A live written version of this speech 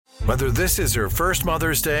Whether this is her first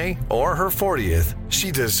Mother's Day or her 40th, she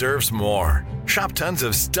deserves more. Shop tons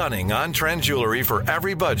of stunning on-trend jewelry for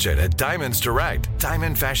every budget at Diamonds Direct.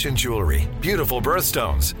 Diamond fashion jewelry, beautiful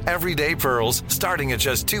birthstones, everyday pearls starting at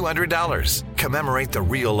just $200. Commemorate the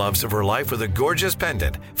real loves of her life with a gorgeous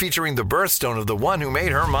pendant featuring the birthstone of the one who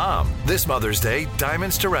made her mom. This Mother's Day,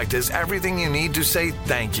 Diamonds Direct is everything you need to say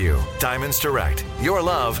thank you. Diamonds Direct. Your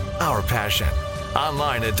love, our passion.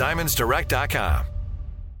 Online at diamondsdirect.com.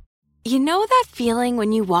 You know that feeling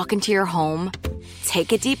when you walk into your home,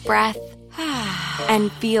 take a deep breath,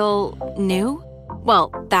 and feel new? Well,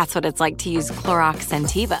 that's what it's like to use Clorox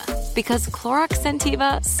Scentiva. Because Clorox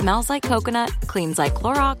Scentiva smells like coconut, cleans like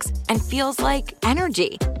Clorox, and feels like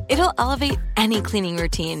energy. It'll elevate any cleaning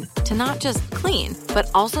routine to not just clean, but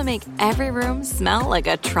also make every room smell like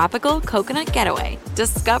a tropical coconut getaway.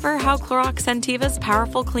 Discover how Clorox Scentiva's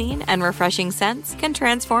powerful clean and refreshing scents can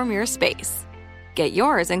transform your space. Get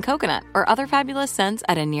yours in coconut or other fabulous scents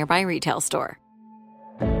at a nearby retail store.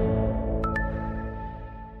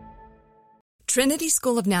 Trinity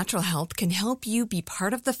School of Natural Health can help you be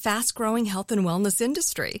part of the fast-growing health and wellness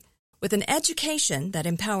industry. With an education that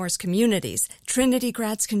empowers communities, Trinity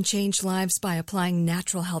grads can change lives by applying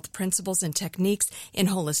natural health principles and techniques in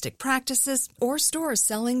holistic practices or stores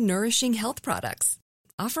selling nourishing health products.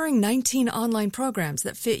 Offering 19 online programs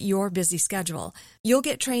that fit your busy schedule, you'll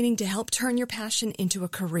get training to help turn your passion into a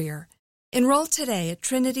career. Enroll today at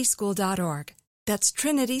trinityschool.org. That's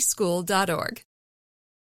trinityschool.org.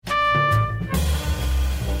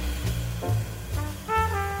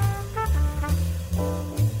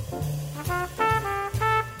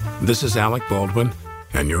 This is Alec Baldwin,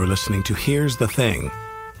 and you're listening to Here's the Thing,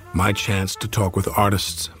 my chance to talk with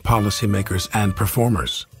artists, policymakers, and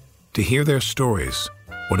performers, to hear their stories,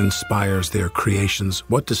 what inspires their creations,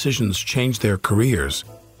 what decisions changed their careers,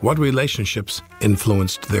 what relationships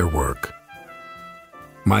influenced their work.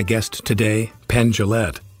 My guest today, Penn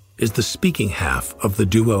Jillette, is the speaking half of the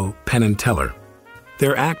duo Penn and Teller.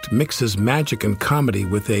 Their act mixes magic and comedy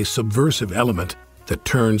with a subversive element that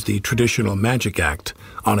turns the traditional magic act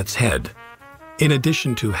on its head. In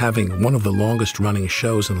addition to having one of the longest-running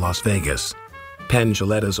shows in Las Vegas, Penn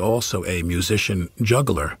Jillette is also a musician,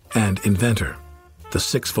 juggler, and inventor. The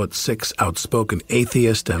 6'6" outspoken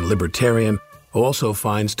atheist and libertarian also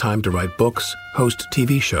finds time to write books, host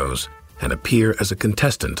TV shows, and appear as a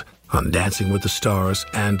contestant on Dancing with the Stars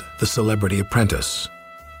and The Celebrity Apprentice.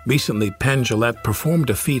 Recently, Penn Jillette performed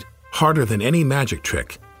a feat harder than any magic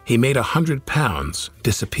trick. He made 100 pounds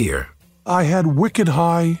disappear. I had wicked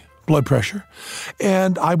high blood pressure,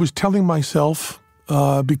 and I was telling myself,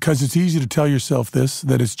 because it's easy to tell yourself this,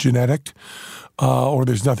 that it's genetic, or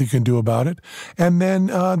there's nothing you can do about it. And then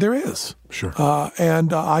there is. Sure.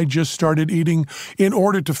 And I just started eating in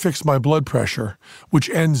order to fix my blood pressure, which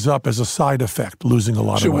ends up as a side effect, losing a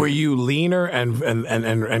lot of weight. So were you leaner and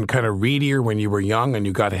kind of readier when you were young and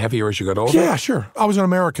you got heavier as you got older? Yeah, sure. I was an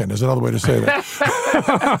American is another way to say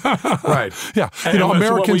that. Right. Yeah. And Americans,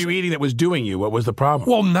 so what were you eating that was doing you? What was the problem?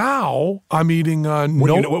 Well, now I'm eating What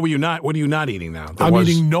are you not eating now? I'm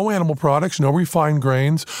eating no animal products, no refined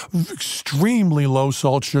grains, extremely low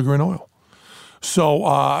salt, sugar, and oil. So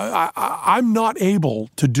I'm not able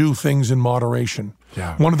to do things in moderation.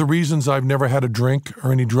 Yeah. One of the reasons I've never had a drink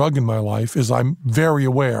or any drug in my life is I'm very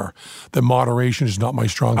aware that moderation is not my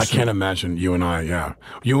strong suit. I can't imagine you and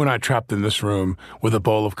I trapped in this room with a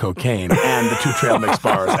bowl of cocaine and the 2 trail mix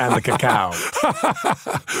bars and the cacao.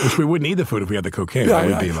 Which we wouldn't eat the food if we had the cocaine. Yeah,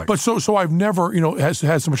 would be like. But so I've never, had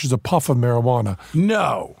so much as a puff of marijuana.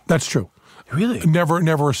 No. That's true. Really?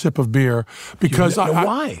 Never a sip of beer because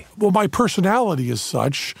why? Well, my personality is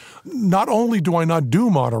such. Not only do I not do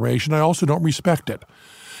moderation, I also don't respect it.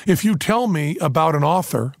 If you tell me about an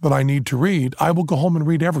author that I need to read, I will go home and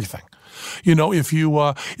read everything. When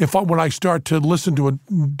I start to listen to a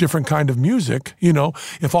different kind of music,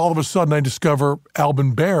 if all of a sudden I discover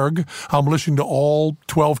Alban Berg, I'm listening to all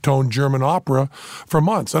 12-tone German opera for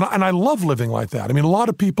months. And I love living like that. I mean, a lot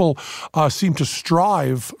of people seem to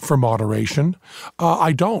strive for moderation.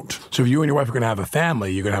 I don't. So if you and your wife are going to have a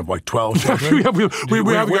family, you're going to have like 12 children? we have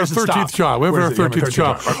our 13th child. We have our 13th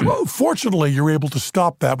child. Well, fortunately, you're able to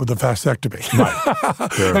stop that with a vasectomy.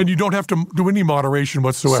 Right. Sure. And you don't have to do any moderation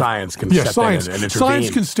whatsoever. Science can step in and intervene. Science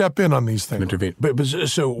can step in on these things. But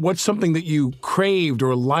so what's something that you craved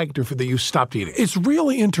or liked or that you stopped eating? It's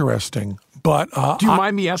really interesting, but... do you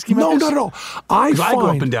mind me asking about this? No. I go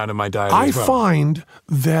up and down in my diet I as well. find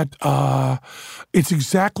that it's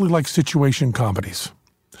exactly like situation comedies.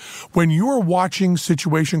 When you're watching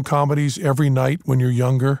situation comedies every night when you're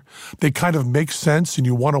younger, they kind of make sense and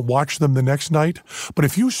you want to watch them the next night. But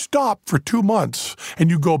if you stop for 2 months and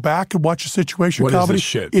you go back and watch a situation What comedy, is this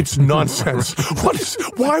shit? it's nonsense.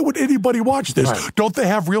 Why would anybody watch this? Right. Don't they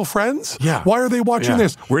have real friends? Yeah. Why are they watching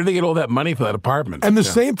this? Where do they get all that money for that apartment? And the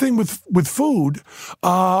same thing with food.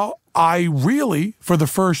 I really, for the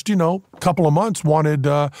first, couple of months, wanted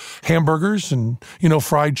hamburgers and,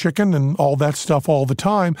 fried chicken and all that stuff all the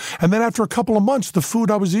time. And then after a couple of months, the food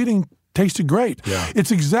I was eating tasted great. Yeah.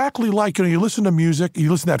 It's exactly like, you listen to music,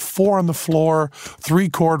 you listen to that 4 on the floor,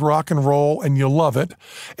 3-chord rock and roll, and you love it,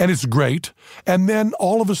 and it's great. And then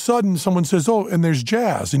all of a sudden someone says, oh, and there's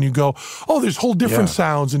jazz. And you go, oh, there's whole different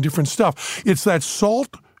sounds and different stuff. It's that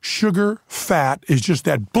salt, sugar, fat is just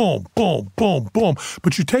that boom, boom, boom, boom.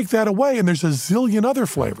 But you take that away and there's a zillion other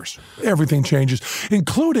flavors. Everything changes,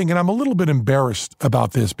 including, and I'm a little bit embarrassed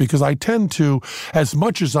about this because I tend to, as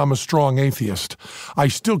much as I'm a strong atheist, I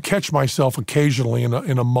still catch myself occasionally in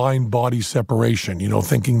a mind-body separation,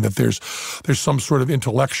 thinking that there's some sort of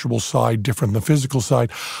intellectual side different than the physical side.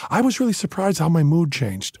 I was really surprised how my mood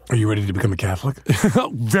changed. Are you ready to become a Catholic?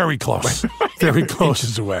 Very close. Very close.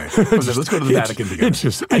 Inches away. Let's go to the Vatican together.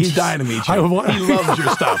 He's dying to meet you. He loves your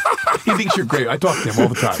stuff. He thinks you're great. I talk to him all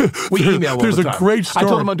the time. We email all the time. There's a great story. I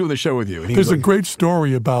told him I'm doing the show with you. There's a great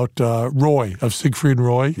story about Roy, of Siegfried and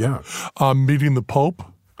Roy, meeting the Pope.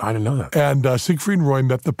 I didn't know that. And Siegfried and Roy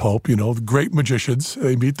met the Pope, the great magicians.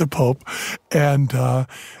 They meet the Pope. And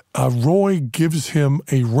Roy gives him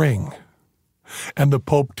a ring. And the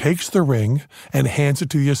Pope takes the ring and hands it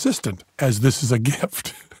to the assistant as this is a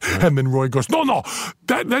gift. And then Roy goes, no,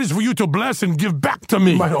 that is for you to bless and give back to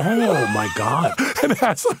me. Oh, my God. And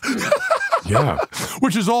that's... Yeah.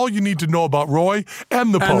 Which is all you need to know about Roy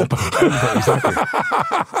and the Pope. Exactly.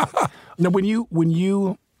 Now, when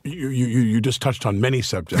you just touched on many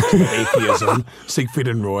subjects, atheism, Siegfried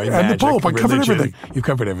and Roy, and magic, the Pope. I covered everything. You've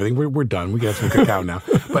covered everything. We're done. We can have some cacao now.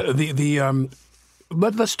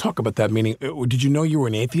 But let's talk about that. Meaning, did you know you were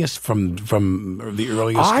an atheist from the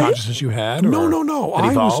earliest consciousness you had? No.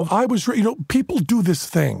 I was. People do this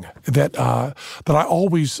thing that I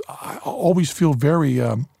always feel very.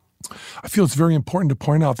 I feel it's very important to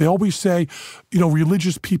point out. They always say,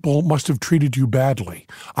 religious people must have treated you badly.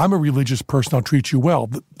 I'm a religious person, I'll treat you well.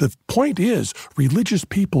 The point is, religious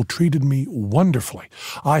people treated me wonderfully.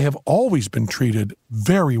 I have always been treated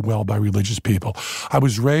very well by religious people.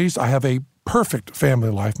 I have a perfect family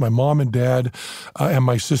life. My mom and dad and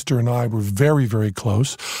my sister and I were very, very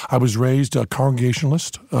close. I was raised a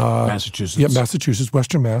Congregationalist. Massachusetts. Yeah, Massachusetts,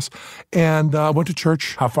 Western Mass. And went to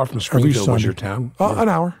church. How far from Springfield was your town? An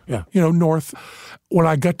hour. Yeah. North. When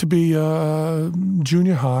I got to be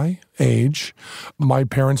junior high age, my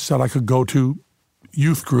parents said I could go to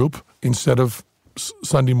youth group instead of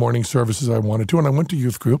Sunday morning services I wanted to, and I went to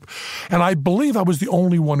youth group. And I believe I was the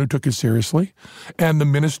only one who took it seriously. And the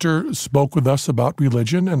minister spoke with us about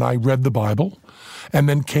religion, and I read the Bible, and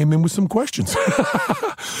then came in with some questions.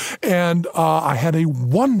 And I had a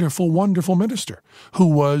wonderful, wonderful minister who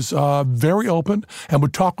was very open and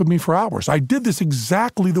would talk with me for hours. I did this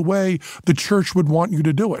exactly the way the church would want you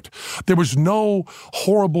to do it. There was no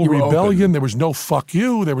horrible rebellion. Open. There was no fuck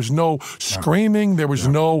you. There was no screaming. There was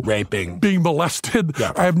no raping, being molested.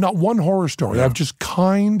 Yeah. I have not one horror story. I have just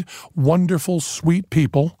kind, wonderful, sweet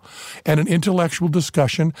people and an intellectual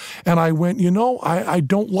discussion. And I went, I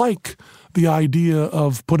don't like the idea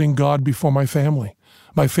of putting God before my family.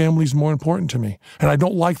 My family's more important to me. And I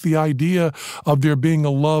don't like the idea of there being a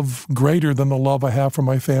love greater than the love I have for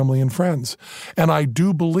my family and friends. And I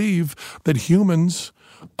do believe that humans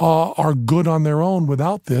are good on their own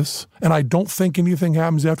without this, and I don't think anything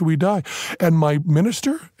happens after we die. And my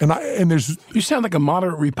minister, and there's... You sound like a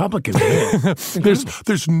moderate Republican.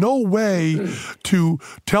 There's no way to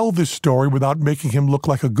tell this story without making him look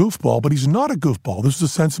like a goofball, but he's not a goofball. This is a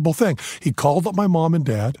sensible thing. He called up my mom and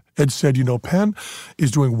dad and said, Penn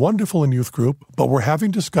is doing wonderful in youth group, but we're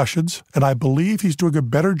having discussions, and I believe he's doing a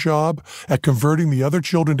better job at converting the other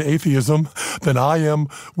children to atheism than I am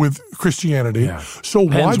with Christianity. Yeah.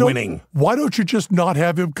 So why don't you just not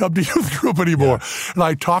have him come to youth group anymore? Yeah. And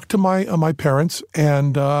I talked to my parents,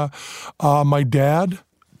 and my dad,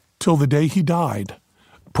 till the day he died,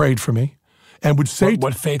 prayed for me. And would say...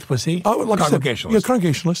 What faith was he? Congregationalist. Congregationalist.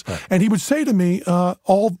 Congregationalist. Right. And he would say to me,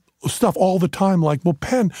 all stuff all the time like, well,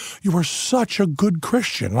 Penn, you are such a good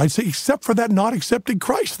Christian. And I'd say, except for that not accepting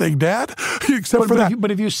Christ thing, Dad.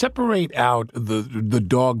 But if you separate out the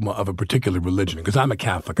dogma of a particular religion, because I'm a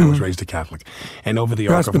Catholic, I was raised a Catholic, and over the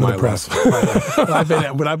arc of my life,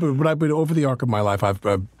 when I've been over the arc of my life,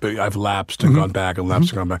 I've lapsed and gone back and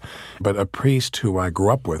lapsed and gone back. But a priest who I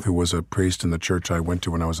grew up with, who was a priest in the church I went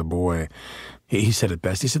to when I was a boy, he said it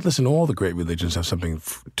best. He said, listen, all the great religions have something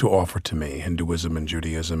to offer to me, Hinduism and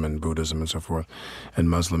Judaism and Buddhism and so forth, and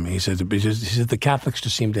Muslim. He said the Catholics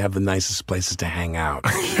just seem to have the nicest places to hang out,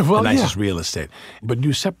 the nicest real estate. But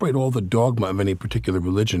you separate all the dogma of any particular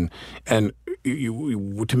religion, and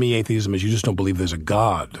to me, atheism is you just don't believe there's a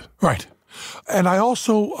God. Right. And I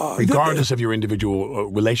also, regardless of your individual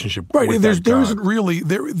relationship, right? With there isn't really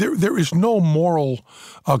there is no moral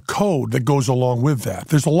code that goes along with that.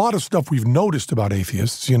 There's a lot of stuff we've noticed about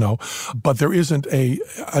atheists, but there isn't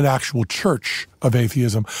an actual church of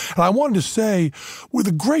atheism. And I wanted to say, with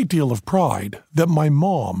a great deal of pride, that my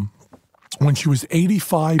mom, when she was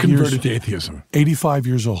 85 converted to atheism. 85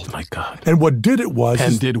 years old. My God. And what did it was...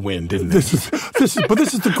 Penn did win, didn't he? This is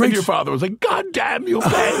the great... And your father was like, God damn you,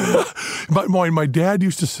 Penn. my dad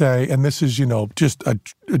used to say, and this is, just a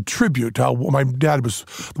tribute to how my dad was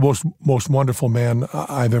the most wonderful man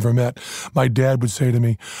I've ever met. My dad would say to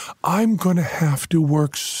me, I'm going to have to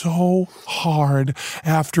work so hard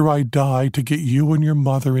after I die to get you and your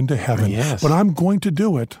mother into heaven. Yes. But I'm going to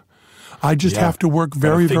do it. I just have to work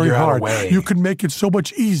very, very hard. You can make it so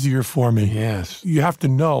much easier for me. Yes. You have to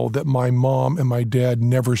know that my mom and my dad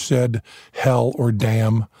never said hell or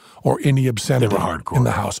damn or any obscenity they were hardcore. In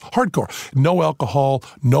the house. Hardcore. No alcohol,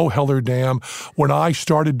 no hell or damn. When I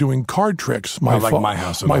started doing card tricks, my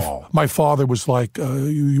house at all. My father was like,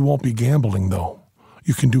 you won't be gambling, though.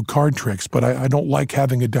 You can do card tricks, but I don't like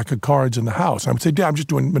having a deck of cards in the house. I would say, Dad, I'm just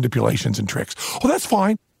doing manipulations and tricks. Oh, that's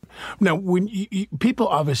fine. Now, when people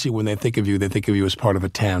obviously, when they think of you as part of a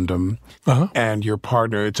tandem, and your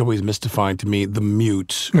partner, it's always mystifying to me, the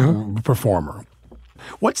mute performer.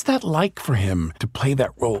 What's that like for him to play that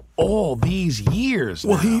role all these years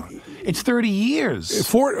now? Well, it's 30 years.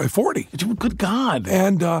 40. Good God.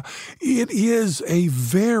 And it is a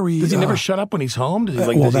very... Does he never shut up when he's home?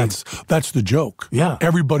 That's the joke. Yeah.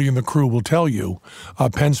 Everybody in the crew will tell you,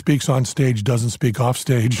 Penn speaks on stage, doesn't speak off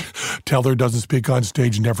stage. Teller doesn't speak on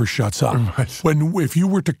stage, never shuts up. Right. If you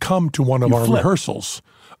were to come to one of our rehearsals,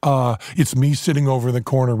 it's me sitting over in the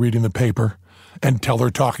corner reading the paper, and Teller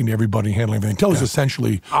talking to everybody, handling everything. Teller's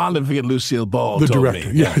essentially... I'll never forget Lucille Ball the told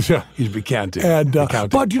director. Me. Yeah. He's recanting.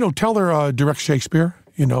 But, Teller directs Shakespeare.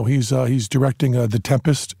 He's directing The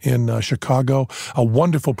Tempest in Chicago, a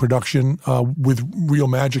wonderful production with real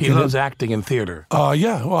magic in it. He loves acting in theater.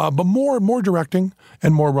 But more directing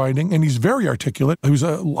and more writing. And he's very articulate. He was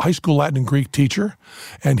a high school Latin and Greek teacher,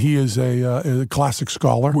 and he is a classic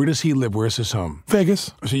scholar. Where does he live? Where's his home?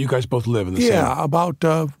 Vegas. So you guys both live in the same? Yeah, about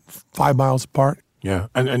 5 miles apart. Yeah,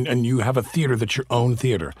 and you have a theater that's your own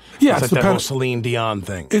theater. Yeah, it's like that whole Celine Dion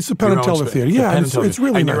thing. It's the Penn and Teller Theater. Yeah, it's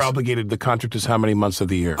really and nice. You're obligated. The contract is how many months of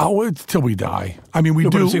the year? Oh, till we die. I mean, we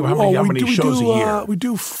do. How many shows a year? We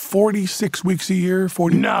do 46 weeks a year.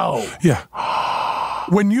 40. No. Yeah.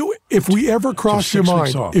 If we ever cross your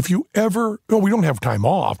mind, we don't have time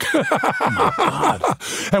off. Oh my God.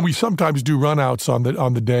 And we sometimes do runouts on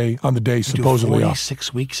the day supposedly off.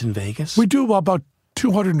 46 weeks in Vegas? We do about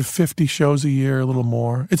 250 shows a year, a little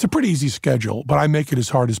more. It's a pretty easy schedule, but I make it as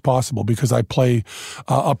hard as possible because I play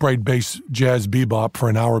upright bass, jazz, bebop for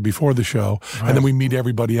an hour before the show, and then we meet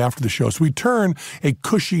everybody after the show. So we turn a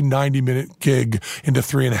cushy 90-minute gig into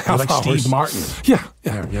 3.5 hours. Like Steve Martin. Yeah.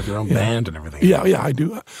 You have your own band and everything. Yeah, I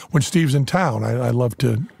do. When Steve's in town, I love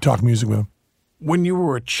to talk music with him. When you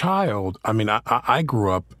were a child, I mean, I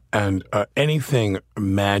grew up, and anything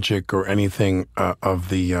magic or anything of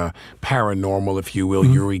the paranormal, if you will,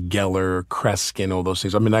 Uri Geller, Kreskin, all those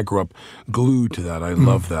things. I mean, I grew up glued to that. I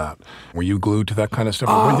love that. Were you glued to that kind of stuff?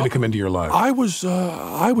 Or when did it come into your life? I was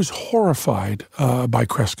horrified by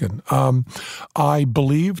Kreskin. I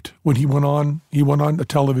believed when he went on a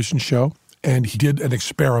television show, and he did an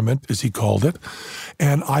experiment, as he called it,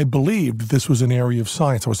 and I believed this was an area of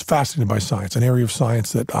science. I was fascinated by science, an area of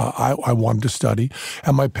science that I wanted to study.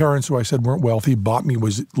 And my parents, who I said weren't wealthy, bought me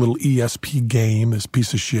was a little ESP game, this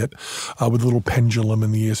piece of shit, with a little pendulum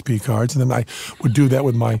and the ESP cards. And then I would do that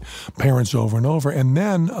with my parents over and over. And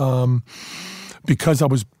then because I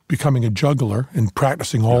was becoming a juggler and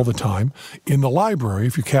practicing all the time, in the library,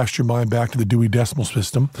 if you cast your mind back to the Dewey Decimal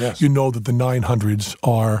System, you know that the 900s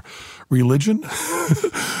are religion,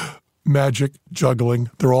 magic, juggling,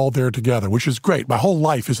 they're all there together, which is great. My whole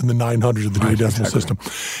life is in the 900s of the Dewey Decimal System.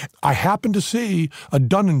 I happened to see a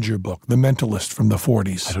Dunninger book, The Mentalist from the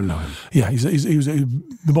 40s. I don't know him. Yeah, he was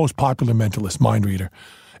the most popular mentalist, mind reader.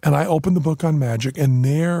 And I opened the book on magic, and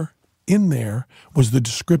in there was the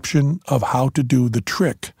description of how to do the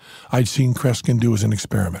trick I'd seen Kreskin do as an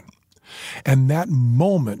experiment. And that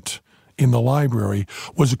moment in the library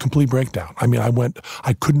was a complete breakdown. I mean,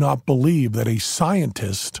 I could not believe that a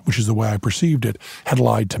scientist, which is the way I perceived it, had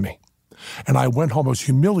lied to me. And I went home, I was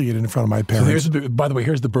humiliated in front of my parents. So by the way,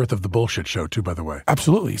 here's the birth of the bullshit show, too, by the way.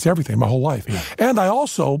 Absolutely. It's everything, my whole life. Yeah. And I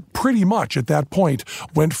also, pretty much at that point,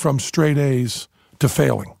 went from straight A's to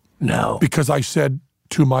failing. No. Because I said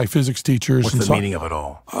to my physics teachers... What's the meaning of it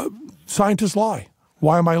all? Scientists lie.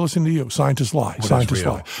 Why am I listening to you? Scientists lie. Scientists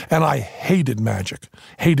lie. And I hated magic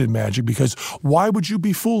because why would you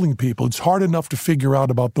be fooling people? It's hard enough to figure out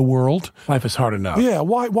about the world. Life is hard enough. Yeah,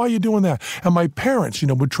 why are you doing that? And my parents,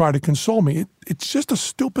 would try to console me. It's just a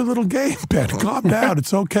stupid little game, Ben. Calm down.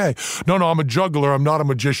 It's okay. No, I'm a juggler. I'm not a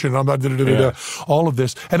magician. I'm not all of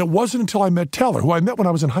this. And it wasn't until I met Teller, who I met when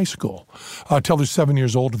I was in high school. Teller's 7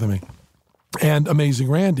 years older than me. And Amazing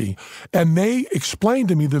Randy. And they explained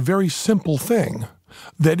to me the very simple thing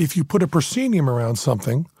that if you put a proscenium around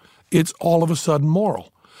something, it's all of a sudden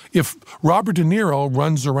moral. If Robert De Niro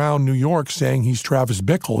runs around New York saying he's Travis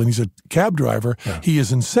Bickle and he's a cab driver, he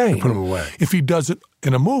is insane. Put him away. If he does it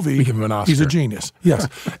in a movie, we give him an Oscar. He's a genius. Yes.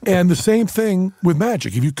 And the same thing with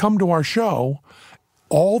magic. If you come to our show,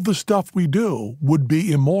 all the stuff we do would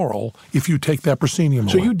be immoral if you take that proscenium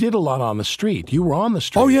away. So you did a lot on the street. You were on the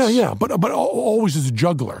street. Oh, yeah. But always as a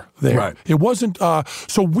juggler there. Right. It wasn't...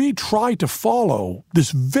 so we tried to follow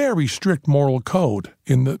this very strict moral code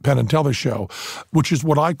in the Penn and Teller show, which is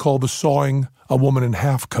what I call the sawing a woman in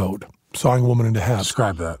half code. Sawing a woman into halves.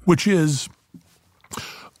 Describe that. Which is...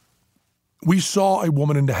 We saw a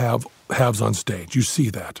woman into halves on stage. You see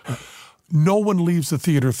that. No one leaves the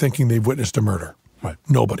theater thinking they've witnessed a murder. Right.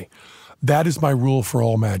 Nobody. That is my rule for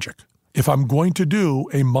all magic. If I'm going to do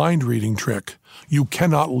a mind-reading trick, you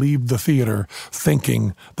cannot leave the theater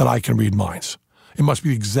thinking that I can read minds. It must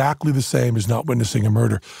be exactly the same as not witnessing a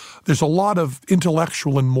murder. There's a lot of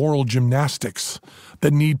intellectual and moral gymnastics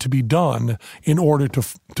that need to be done in order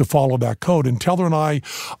to follow that code. And Teller and I,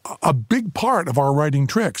 a big part of our writing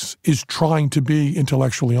tricks is trying to be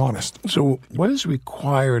intellectually honest. So what is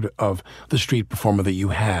required of the street performer that you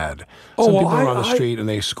had? Some people are on the street and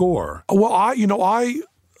they score. Well, I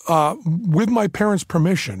with my parents'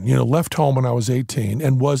 permission, left home when I was 18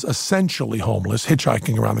 and was essentially homeless,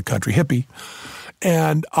 hitchhiking around the country, hippie.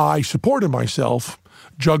 And I supported myself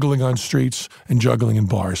juggling on streets and juggling in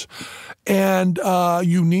bars. And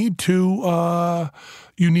you need to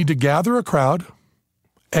gather a crowd,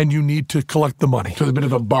 and you need to collect the money. So there's a bit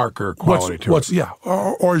of a Barker quality to it. Yeah,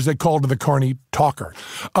 or as they called it, the Carney talker.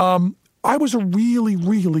 I was a really,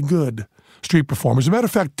 really good street performer. As a matter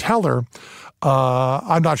of fact, Teller,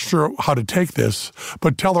 I'm not sure how to take this,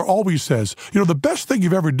 but Teller always says, the best thing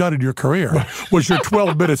you've ever done in your career was your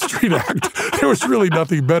 12-minute street act. There was really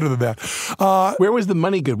nothing better than that. Where was the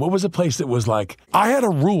money good? What was the place that was like? I had a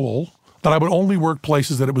rule that I would only work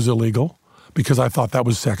places that it was illegal because I thought that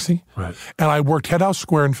was sexy. Right. And I worked Head House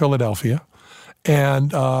Square in Philadelphia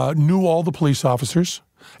and knew all the police officers.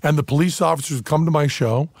 And the police officers would come to my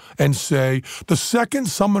show and say, the second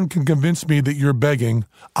someone can convince me that you're begging,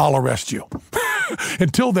 I'll arrest you.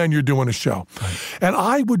 Until then, you're doing a show. Right. And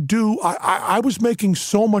I was making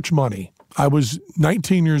so much money. I was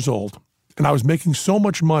 19 years old, and I was making so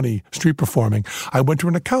much money street performing. I went to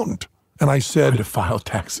an accountant, and I said... to file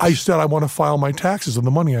taxes. I said, I want to file my taxes on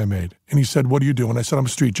the money I made. And he said, what do you do? And I said, I'm a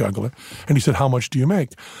street juggler. And he said, how much do you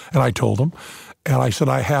make? And I told him. And I said,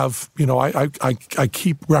 I have, I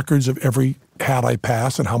keep records of every hat I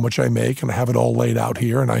pass and how much I make, and I have it all laid out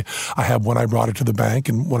here. And I have when I brought it to the bank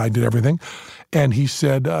and when I did everything. And he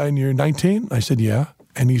said, and you're 19? I said, yeah.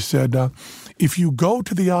 And he said, if you go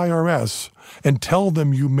to the IRS and tell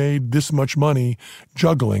them you made this much money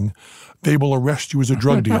juggling, they will arrest you as a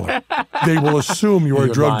drug dealer. They will assume you're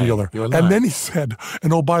a drug dealer. And then he said,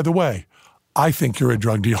 and oh, by the way, I think you're a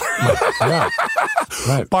drug dealer. Yeah.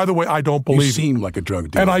 Right. By the way, I don't believe you seem like a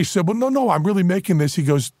drug dealer. And I said, well, no, I'm really making this. He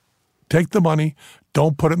goes, take the money,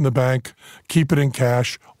 don't put it in the bank, keep it in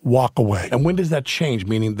cash, walk away. And when does that change?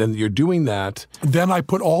 Meaning then you're doing that. Then I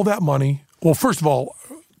put all that money, well, first of all,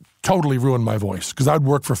 totally ruined my voice because I'd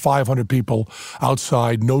work for 500 people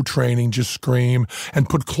outside, no training, just scream and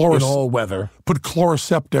put in all weather. Put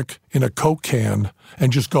chloroseptic in a Coke can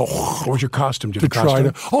and just go. What was your costume? Did you have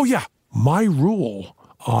a costume? Oh, yeah. My rule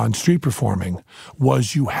on street performing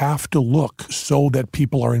was you have to look so that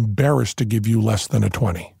people are embarrassed to give you less than a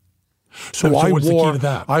 20. So what's the key to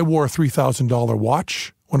that? I wore a $3,000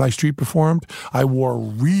 watch when I street performed. I wore a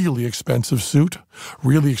really expensive suit,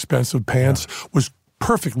 really expensive pants, was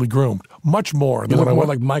perfectly groomed, much more than You what look I more went.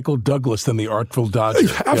 like Michael Douglas than the Artful Dodger.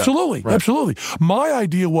 Absolutely, absolutely. My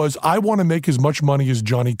idea was I want to make as much money as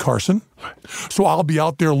Johnny Carson, so I'll be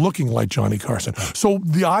out there looking like Johnny Carson. So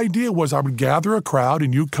the idea was I would gather a crowd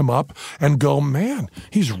and you'd come up and go, man,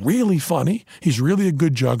 he's really funny. He's really a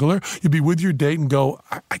good juggler. You'd be with your date and go,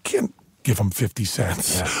 I can't give him 50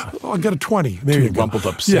 cents. Yeah. I'll get a 20. There Two you go. rumpled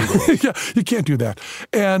up singles. Yeah, you can't do that.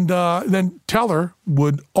 And then Teller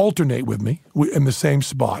would alternate with me in the same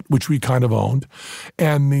spot, which we kind of owned.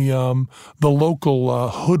 And the local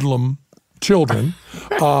hoodlum children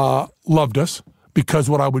loved us. Because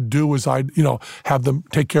what I would do was I'd, have them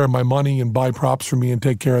take care of my money and buy props for me and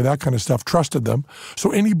take care of that kind of stuff, trusted them.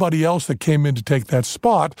 So anybody else that came in to take that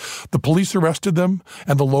spot, the police arrested them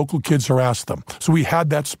and the local kids harassed them. So we had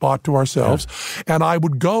that spot to ourselves. Yeah. And I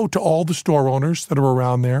would go to all the store owners that are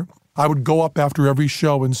around there. I would go up after every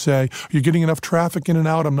show and say, you're getting enough traffic in and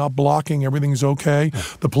out. I'm not blocking. Everything's okay. Yeah.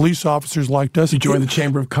 The police officers liked us. You joined the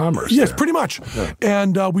Chamber of Commerce. Yes, there. pretty much. Yeah.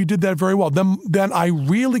 And we did that very well. Then I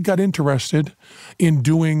really got interested in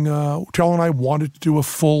doing, Teller and I wanted to do a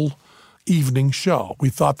full evening show. We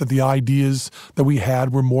thought that the ideas that we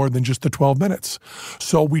had were more than just the 12 minutes.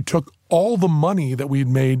 So we took all the money that we'd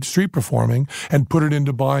made street performing and put it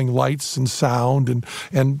into buying lights and sound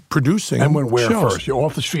and producing And went where shows. first? You're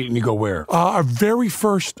off the street and you go where? Our very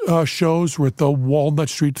first shows were at the Walnut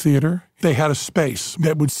Street Theater. They had a space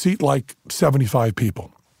that would seat like 75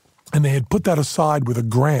 people. And they had put that aside with a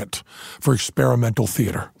grant for experimental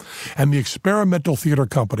theater. And the experimental theater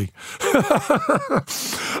company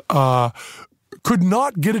could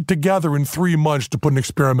not get it together in 3 months to put an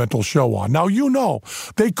experimental show on. Now,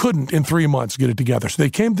 they couldn't in 3 months get it together. So they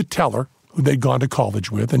came to Teller, who they'd gone to college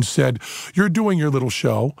with, and said, you're doing your little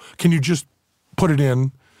show. Can you just put it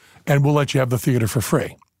in and we'll let you have the theater for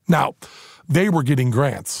free? Now, they were getting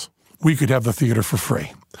grants. We could have the theater for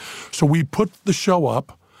free. So we put the show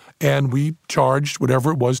up. And we charged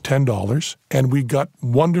whatever it was, $10, and we got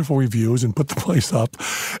wonderful reviews and put the place up.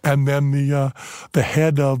 And then the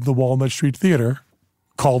head of the Walnut Street Theater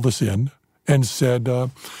called us in and said,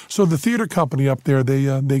 "So the theater company up there,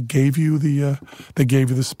 they gave you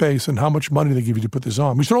the space, and how much money they give you to put this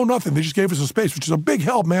on?" We said, "Oh, nothing. They just gave us a space, which is a big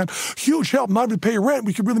help, man. Huge help. Not even pay rent.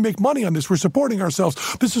 We could really make money on this. We're supporting ourselves.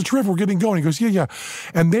 This is terrific. We're getting going." He goes, "Yeah."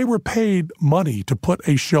 And they were paid money to put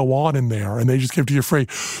a show on in there, and they just give it to you free.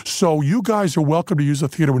 So you guys are welcome to use the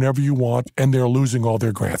theater whenever you want, and they're losing all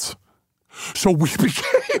their grants. So we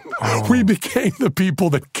became the people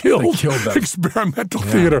that killed experimental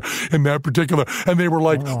theater in that particular. And they were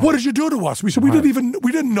like, "What did you do to us?" We said, we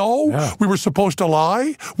didn't know. Yeah. We were supposed to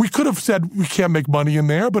lie. We could have said we can't make money in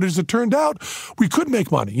there, but as it turned out, we could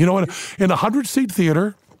make money. In a 100-seat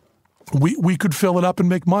theater, we could fill it up and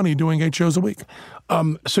make money doing 8 shows a week.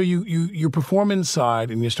 So you perform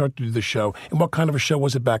inside and you start to do the show. And what kind of a show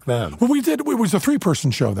was it back then? Well, it was a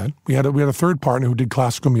 3-person show then. We had a third partner who did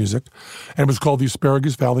classical music, and it was called the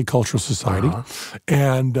Asparagus Valley Cultural Society. Uh-huh.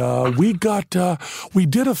 And we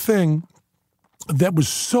did a thing that was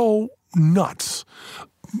so nuts.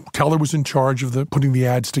 Teller was in charge of putting the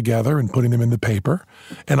ads together and putting them in the paper,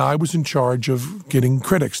 and I was in charge of getting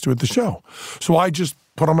critics to the show. So I just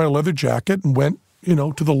put on my leather jacket and went,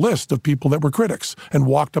 to the list of people that were critics and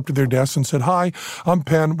walked up to their desks and said, "Hi, I'm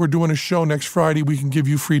Penn. We're doing a show next Friday. We can give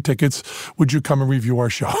you free tickets. Would you come and review our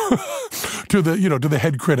show?" to the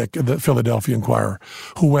head critic of the Philadelphia Inquirer,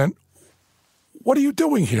 who went, "What are you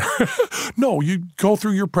doing here?" "No, you go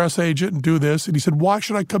through your press agent and do this." And he said, "Why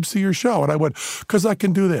should I come see your show?" And I went, "Because I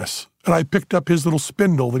can do this." And I picked up his little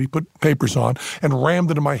spindle that he put papers on and rammed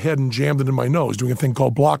it in my head and jammed it in my nose, doing a thing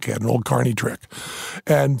called blockhead, an old Carney trick.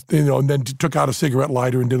 And, and then took out a cigarette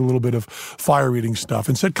lighter and did a little bit of fire-eating stuff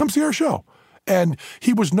and said, "Come see our show." And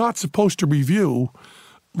he was not supposed to review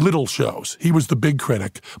little shows. He was the big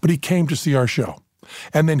critic, but he came to see our show.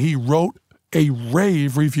 And then he wrote a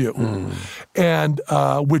rave review, and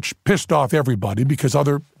which pissed off everybody because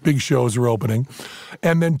other big shows are opening.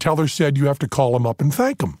 And then Teller said, "You have to call him up and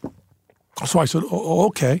thank him." So I said, "Oh,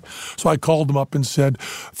 okay." So I called him up and said,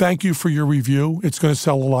 "Thank you for your review. It's going to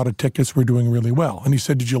sell a lot of tickets. We're doing really well." And he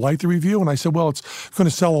said, "Did you like the review?" And I said, "Well, it's going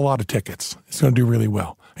to sell a lot of tickets. It's going to do really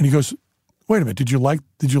well." And he goes, "Wait a minute. Did you like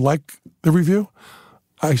the review?"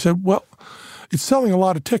 I said, "Well, it's selling a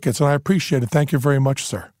lot of tickets, and I appreciate it. Thank you very much,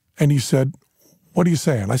 sir." And he said, What are you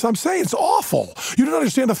saying? I said, I'm saying it's awful. You don't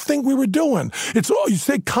understand a thing we were doing. You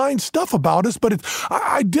say kind stuff about us, but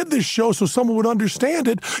I did this show so someone would understand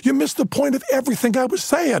it. You missed the point of everything I was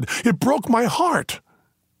saying. It broke my heart.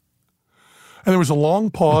 And there was a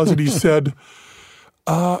long pause, and he said,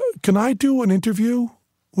 can I do an interview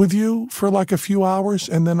with you for like a few hours,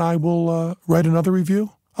 and then I will write another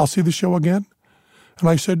review? I'll see the show again. And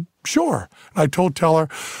I said, sure. And I told Teller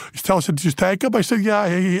said, did you thank him? I said,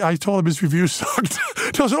 yeah, I told him his review sucked.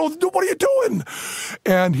 Teller said, oh, what are you doing?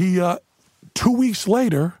 And he, 2 weeks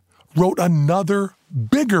later, wrote another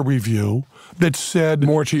bigger review that said,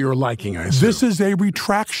 more to your liking, I assume. This is a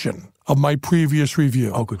retraction of my previous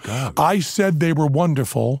review. Oh, good God. I said they were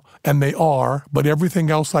wonderful, and they are, but everything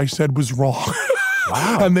else I said was wrong.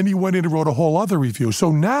 Wow. And then he went in and wrote a whole other review.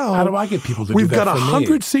 So now, how do I get people to do that we've got for me?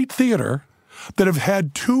 100-seat theater that have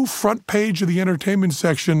had 2 front page of the entertainment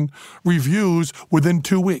section reviews within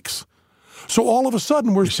 2 weeks. So all of a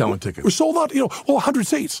sudden, we're selling tickets. We're sold out, 100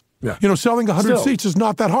 seats. Yeah. Selling 100 seats is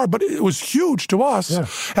not that hard, but it was huge to us. Yeah.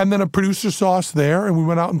 And then a producer saw us there, and we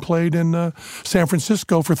went out and played in San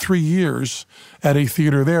Francisco for 3 years at a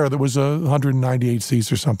theater there that was 198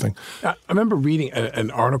 seats or something. I remember reading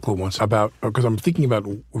an article once about, because I'm thinking about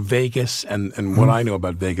Vegas and what I know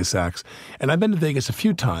about Vegas acts. And I've been to Vegas a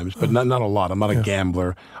few times, but not a lot. I'm not a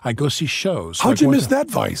gambler. I go see shows. How'd you miss that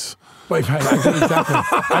vice? Wait, exactly.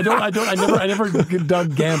 I never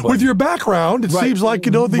dug gambling. With your background, it seems like,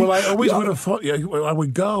 Well, I always would have thought, I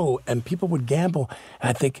would go and people would gamble,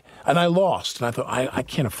 and I lost, and I thought, I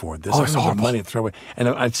can't afford this. I don't have money to throw away. And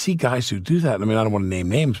I'd see guys who do that. I mean, I don't want to name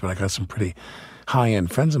names, but I got some pretty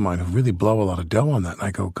high-end friends of mine who really blow a lot of dough on that. And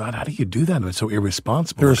I go, God, how do you do that? It's so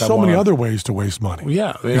irresponsible. There are so many other ways to waste money. Well,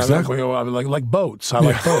 yeah. Exactly. I like boats. I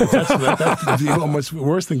like boats. That's almost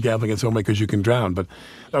worse than gambling in some way because you can drown. But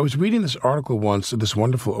I was reading this article once, this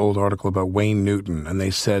wonderful old article about Wayne Newton, and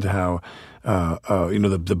they said how,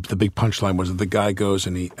 the big punchline was that the guy goes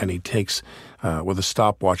and he takes with a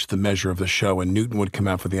stopwatch the measure of the show, and Newton would come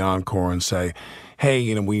out for the encore and say,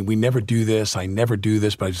 hey, we never do this. I never do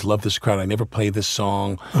this, but I just love this crowd. I never play this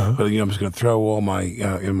song, but I'm just going to throw all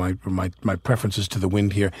my preferences to the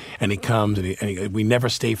wind here. And he comes and we never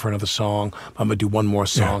stay for another song. I'm going to do one more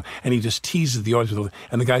song, and he just teases the audience.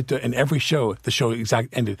 And the guy, and every show, the show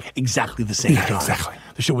ended exactly the same time. Exactly.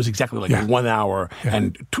 The show was exactly like 1 hour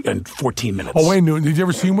and 14 minutes. Oh, Wayne Newton! Did you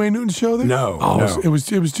ever see Wayne Newton's show there? No. It was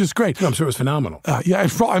just great. No, I'm sure it was phenomenal.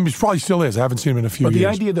 It probably still is. I haven't seen him in a few years. But the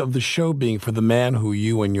idea of the show being for the man who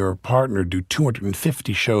you and your partner do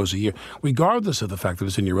 250 shows a year, regardless of the fact that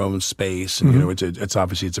it's in your own space, and it's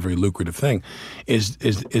obviously it's a very lucrative thing, is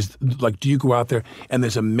like, do you go out there and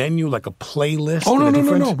there's a menu, like a playlist? Oh,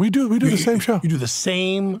 no. We do the same show. You do the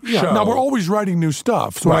same show. Now, we're always writing new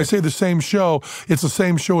stuff. So when I say the same show, it's the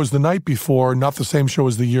same show as the night before, not the same show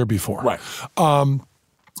as the year before. Right.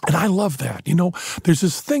 And I love that. There's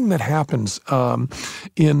this thing that happens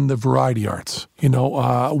in the variety arts.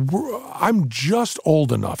 I'm just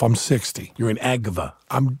old enough. I'm 60. You're an Agva.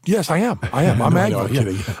 Yes, I am. I'm Agva. I'm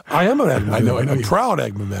kidding. I am an Agva. I know. I'm a proud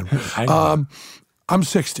Agva man. I'm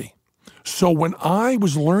 60. So when I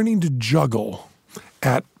was learning to juggle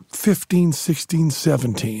at 15, 16,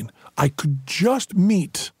 17, I could just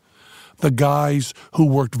meet the guys who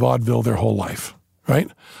worked vaudeville their whole life. Right?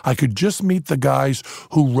 I could just meet the guys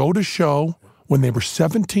who wrote a show when they were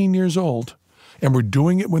 17 years old and were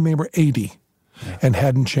doing it when they were 80 and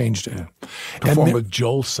hadn't changed it. Perform with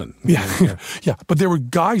Jolson. Yeah. But there were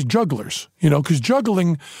guys, jugglers, because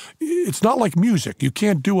juggling, it's not like music. You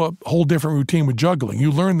can't do a whole different routine with juggling.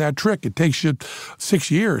 You learn that trick. It takes you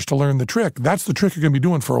 6 years to learn the trick. That's the trick you're going to be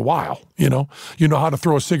doing for a while, You know how to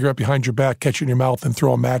throw a cigarette behind your back, catch it in your mouth, and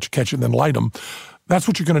throw a match, catch it, and then light them. That's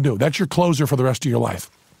what you're going to do. That's your closer for the rest of your life.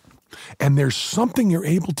 And there's something you're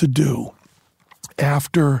able to do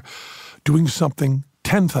after doing something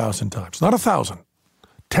 10,000 times, not 1,000,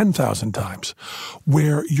 10,000 times,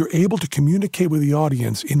 where you're able to communicate with the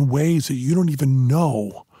audience in ways that you don't even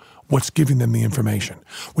know what's giving them the information.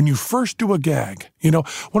 When you first do a gag,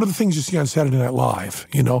 one of the things you see on Saturday Night Live,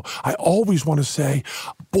 I always want to say,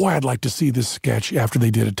 boy, I'd like to see this sketch after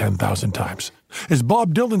they did it 10,000 times. As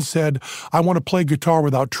Bob Dylan said, I want to play guitar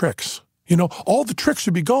without tricks. All the tricks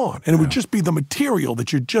would be gone, and it would just be the material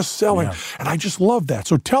that you're just selling. Yeah. And I just love that.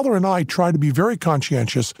 So Teller and I try to be very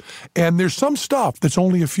conscientious, and there's some stuff that's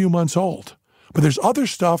only a few months old. But there's other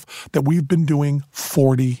stuff that we've been doing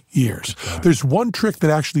 40 years. There's one trick that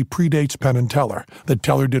actually predates Penn and Teller, that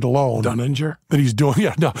Teller did alone. Dunninger? That he's doing.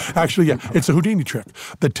 Yeah, no, actually, yeah. It's a Houdini trick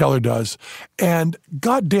that Teller does. And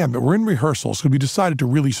goddamn it, we're in rehearsals, so we decided to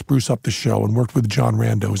really spruce up the show and worked with John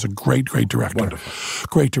Rando, who's a great, great director. Wonderful.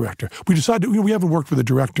 Great director. We decided, we haven't worked with a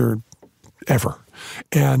director ever.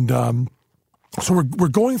 And so we're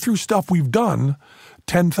going through stuff we've done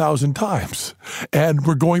 10,000 times. And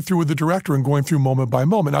we're going through with the director and going through moment by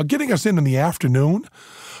moment. Now, getting us in the afternoon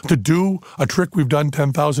to do a trick we've done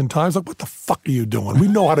 10,000 times, like, what the fuck are you doing? We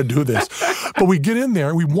know how to do this. But we get in there,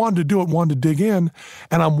 and we wanted to do it, wanted to dig in,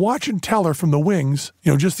 and I'm watching Teller from the wings,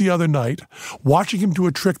 just the other night, watching him do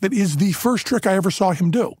a trick that is the first trick I ever saw him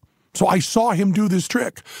do. So I saw him do this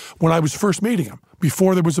trick when I was first meeting him,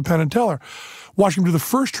 before there was a Penn and Teller. Watching him do the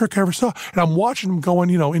first trick I ever saw. And I'm watching him going,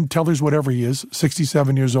 in Teller's whatever he is,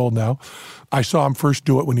 67 years old now. I saw him first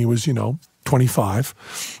do it when he was,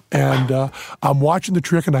 25. And I'm watching the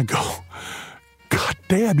trick and I go, God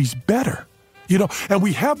damn, he's better. And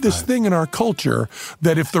we have this thing in our culture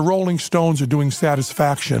that if the Rolling Stones are doing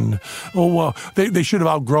Satisfaction, they should have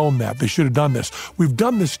outgrown that. They should have done this. We've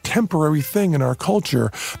done this temporary thing in our culture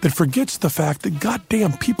that forgets the fact that,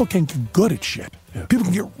 goddamn, people can get good at shit. Yeah. People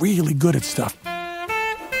can get really good at stuff.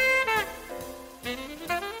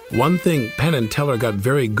 One thing Penn and Teller got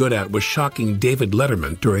very good at was shocking David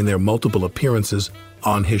Letterman during their multiple appearances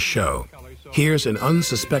on his show. Here's an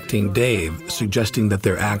unsuspecting Dave suggesting that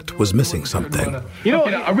their act was missing something.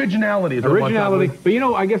 Originality. But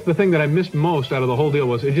I guess the thing that I missed most out of the whole deal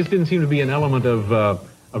was it just didn't seem to be an element of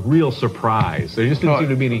real surprise. There just didn't seem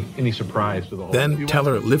to be any surprise to the whole thing. Then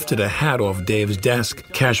Teller lifted a hat off Dave's desk,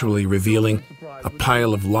 casually revealing a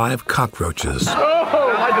pile of live cockroaches. I'd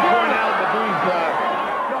like to point out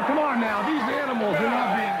that these... come on now, these animals are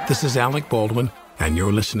not being... This is Alec Baldwin, and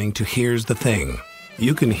you're listening to Here's the Thing.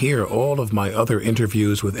 You can hear all of my other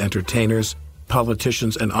interviews with entertainers,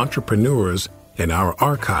 politicians, and entrepreneurs in our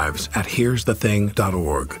archives at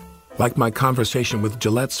here'sthething.org. Like my conversation with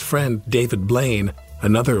Gillette's friend David Blaine,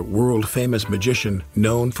 another world-famous magician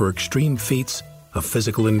known for extreme feats of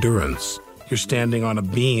physical endurance. You're standing on a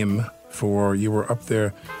beam you were up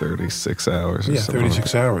there... 36 hours or something.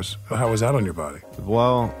 36 hours. How was that on your body?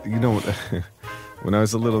 Well, when I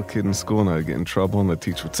was a little kid in school and I'd get in trouble and the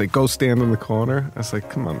teacher would say, go stand in the corner. I was like,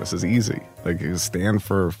 come on, this is easy. Like, you stand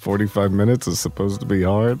for 45 minutes is supposed to be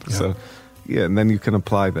hard. Yeah. So, and then you can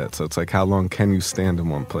apply that. So it's like, how long can you stand in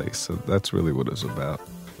one place? So that's really what it's about.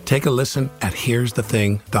 Take a listen at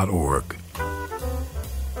here'sthething.org.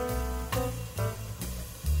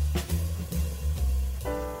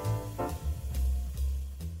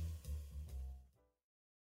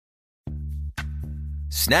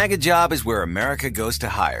 Snag a Job is where America goes to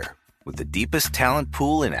hire, with the deepest talent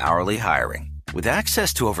pool in hourly hiring. With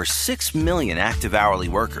access to over 6 million active hourly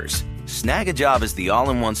workers, Snag a Job is the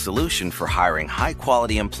all-in-one solution for hiring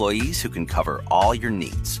high-quality employees who can cover all your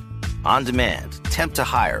needs. On demand, temp to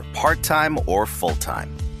hire, part-time or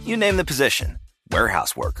full-time. You name the position.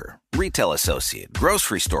 Warehouse worker, retail associate,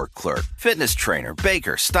 grocery store clerk, fitness trainer,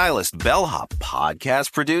 baker, stylist, bellhop,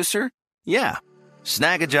 podcast producer. Yeah,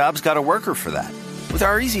 Snag a Job's got a worker for that. With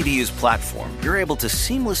our easy-to-use platform, you're able to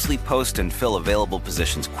seamlessly post and fill available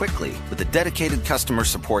positions quickly with a dedicated customer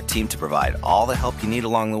support team to provide all the help you need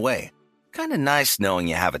along the way. Kind of nice knowing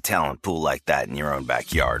you have a talent pool like that in your own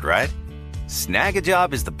backyard, right? Snag a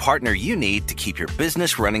Job is the partner you need to keep your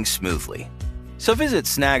business running smoothly. So visit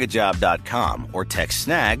snagajob.com or text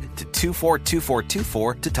SNAG to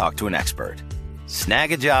 242424 to talk to an expert.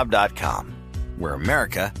 Snagajob.com, where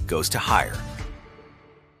America goes to hire.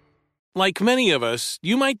 Like many of us,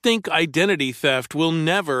 you might think identity theft will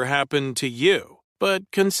never happen to you. But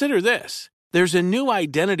consider this. There's a new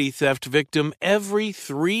identity theft victim every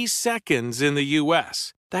 3 seconds in the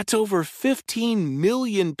U.S. That's over 15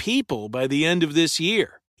 million people by the end of this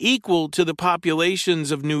year, equal to the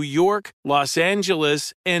populations of New York, Los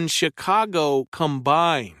Angeles, and Chicago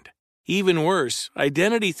combined. Even worse,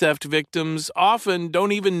 identity theft victims often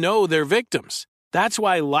don't even know they're victims. That's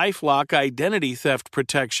why LifeLock Identity Theft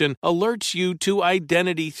Protection alerts you to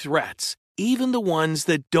identity threats, even the ones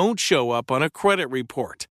that don't show up on a credit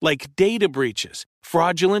report, like data breaches,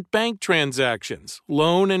 fraudulent bank transactions,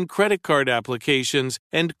 loan and credit card applications,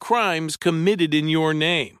 and crimes committed in your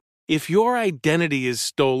name. If your identity is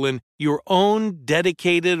stolen, your own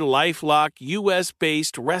dedicated LifeLock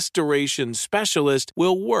U.S.-based restoration specialist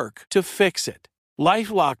will work to fix it.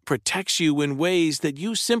 LifeLock protects you in ways that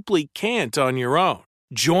you simply can't on your own.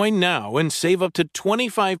 Join now and save up to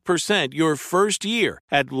 25% your first year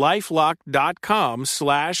at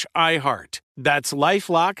LifeLock.com/iHeart. That's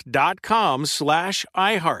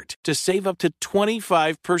LifeLock.com/iHeart to save up to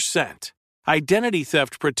 25%. Identity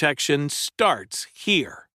theft protection starts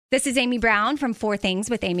here. This is Amy Brown from 4 Things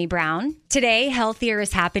with Amy Brown. Today, healthier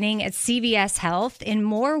is happening at CVS Health in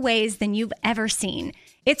more ways than you've ever seen.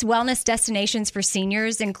 It's wellness destinations for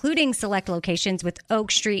seniors, including select locations with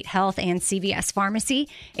Oak Street Health and CVS Pharmacy.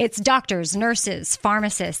 It's doctors, nurses,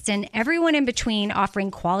 pharmacists, and everyone in between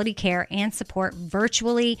offering quality care and support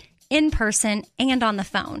virtually, in person, and on the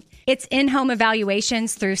phone. It's in-home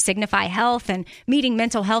evaluations through Signify Health and meeting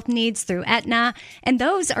mental health needs through Aetna. And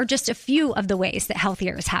those are just a few of the ways that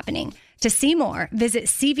healthier is happening. To see more, visit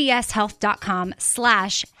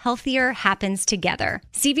cvshealth.com/healthier happens together.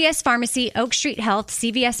 CVS Pharmacy, Oak Street Health,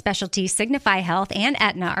 CVS Specialty, Signify Health, and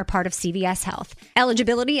Aetna are part of CVS Health.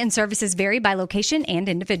 Eligibility and services vary by location and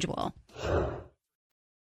individual.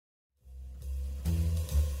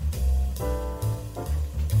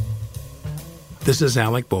 This is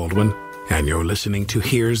Alec Baldwin, and you're listening to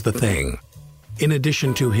Here's the Thing. In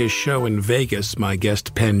addition to his show in Vegas, my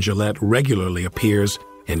guest Penn Jillette regularly appears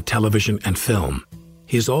in television and film.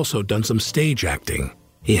 He's also done some stage acting.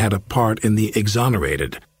 He had a part in The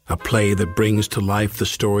Exonerated, a play that brings to life the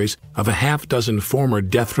stories of a half-dozen former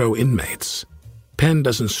death row inmates. Penn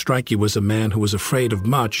doesn't strike you as a man who was afraid of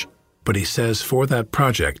much, but he says for that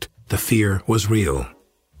project, the fear was real.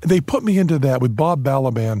 They put me into that with Bob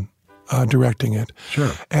Balaban directing it.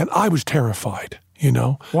 Sure. And I was terrified, you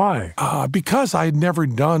know. Why? Because I had never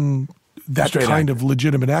done that Straight kind acting. of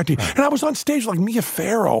legitimate acting. Right. And I was on stage like Mia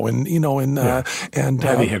Farrow and, you know, and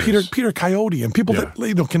Heavy hitters. Peter Coyote and people that,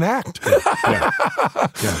 you know, can act. Yeah.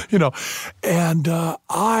 You know, and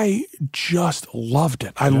I just loved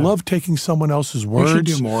it. I love taking someone else's words. You should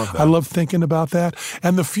do more of that. I love thinking about that.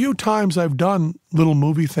 And the few times I've done little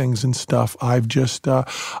movie things and stuff, I've just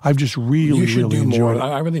really, You should really do enjoyed more.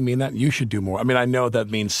 it. I really mean that. You should do more. I mean, I know that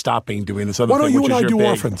means stopping doing this other Why don't thing, you which and is I your do big-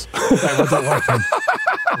 orphans?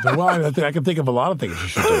 Well, I can think of a lot of things you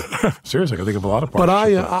should do. Seriously, I can think of a lot of parts. But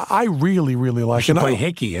I really, really like you it. should play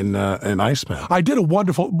Hickey in Iceman. I did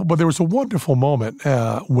there was a wonderful moment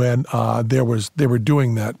when they were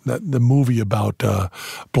doing the movie about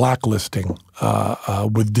blacklisting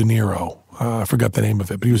with De Niro. I forgot the name of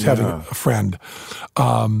it, but he was having a friend.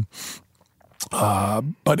 But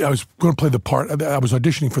I was going to play the part. I was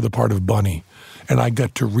auditioning for the part of Bunny, and I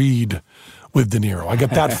got to read with De Niro. I got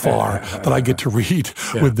that far that I get to read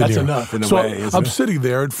with De Niro. That's enough in a way, isn't I'm it? sitting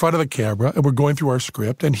there in front of the camera, and we're going through our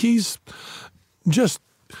script, and he's just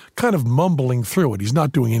kind of mumbling through it. He's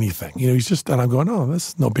not doing anything. You know, he's just, and I'm going, oh,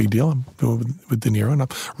 that's no big deal. I'm doing with De Niro, and I'm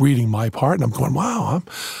reading my part, and I'm going, wow,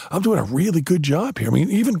 I'm doing a really good job here. I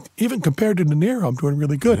mean, even compared to De Niro, I'm doing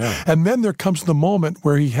really good. Yeah. And then there comes the moment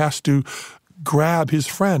where he has to grab his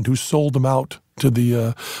friend who sold him out to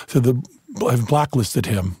the blacklisted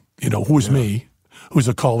him, you know, who was me, who's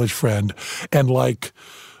a college friend, and like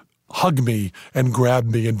hug me and grab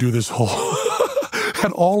me and do this whole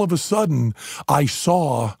and all of a sudden I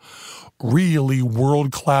saw really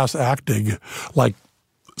world-class acting like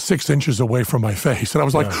 6 inches away from my face. And I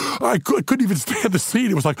was like, I couldn't even stand the scene.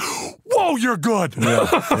 It was like, whoa, you're good.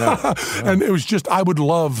 And it was just, I would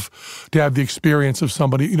love to have the experience of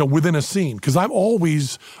somebody, you know, within a scene, because I'm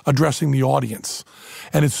always addressing the audience.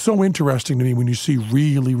 And it's so interesting to me when you see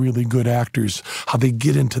really, really good actors, how they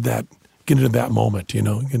get into that moment, you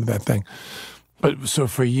know, into that thing. But so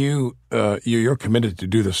for you, you're committed to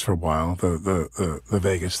do this for a while. The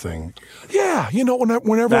Vegas thing. Yeah, you know,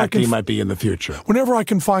 whenever I can, might be in the future. Whenever I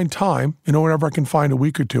can find time, you know, whenever I can find a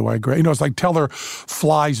week or two, I agree. You know, it's like Teller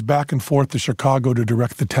flies back and forth to Chicago to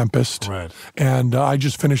direct The Tempest. Right. And I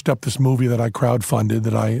just finished up this movie that I crowdfunded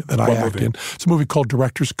that I act in. It's a movie called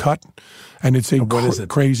Director's Cut, and it's a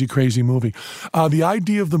crazy, crazy movie. The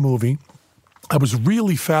idea of the movie, I was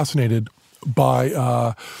really fascinated by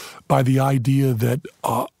the idea that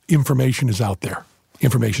information is out there.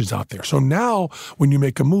 Information is out there. So now when you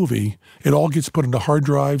make a movie, it all gets put into hard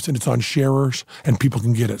drives and it's on sharers and people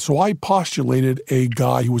can get it. So I postulated a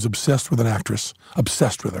guy who was obsessed with an actress,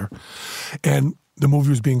 obsessed with her. And the movie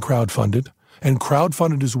was being crowdfunded and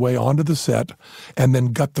crowdfunded his way onto the set and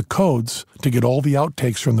then got the codes to get all the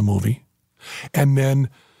outtakes from the movie and then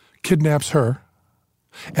kidnaps her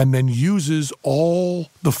and then uses all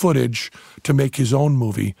the footage to make his own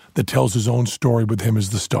movie that tells his own story with him as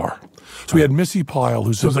the star. So we had Missy Pyle,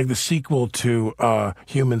 who's... So it's like the sequel to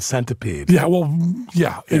Human Centipede. Yeah, well,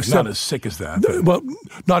 yeah. It's not as sick as that. Well,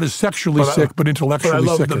 not as sexually sick, but intellectually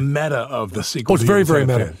sick. But I love the meta of the sequel. Oh, it's very, very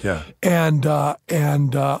meta. Yeah. And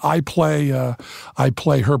I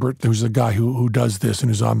play Herbert, who's the guy who does this and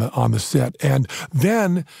who's on the set. And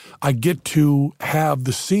then I get to have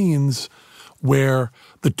the scenes where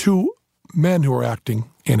the two men who are acting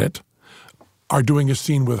in it are doing a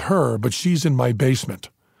scene with her, but she's in my basement.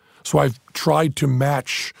 So I've tried to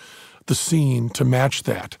match the scene to match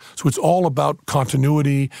that. So it's all about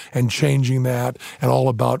continuity and changing that and all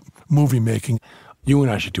about movie making. You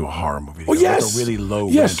and I should do a horror movie. Oh, yes. Like a really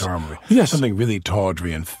low-rent horror movie. Yes. Something really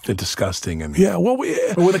tawdry and disgusting. And yeah, well,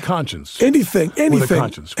 but with a conscience. Anything. With a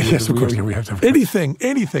conscience. Yes, of course. We have to have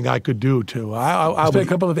anything I could do to. I would, a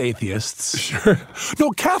couple of atheists. Sure.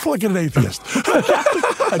 No, Catholic and an atheist.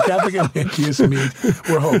 A Catholic and an atheist mean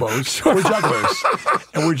we're hobos. Sure. We're jugglers.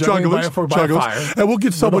 And we're juggling by fire. And we'll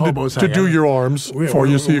get someone to do your arms for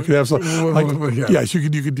you so you can have some. Yes, you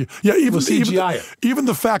could. Yeah, even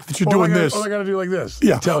the fact that you're doing this. All I got to do like this.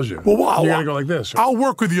 Yeah. It tells you. Well, you got to go like this. I'll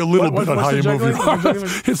work with you a little bit on how you move your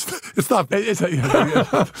arms. It's not. That's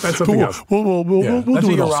something else. We'll do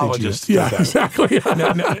it all CGI. Yeah, exactly.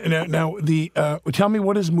 Now, tell me,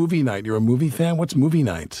 what is movie night? You're a movie fan? What's movie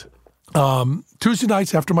night? Tuesday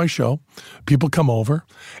nights after my show, people come over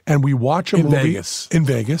and we watch a movie in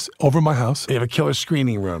Vegas over my house. They have a killer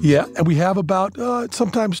screening room. Yeah, and we have about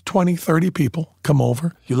sometimes 20, 30 people come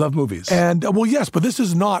over. You love movies. And, well, yes, but this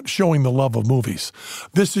is not showing the love of movies.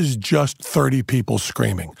 This is just 30 people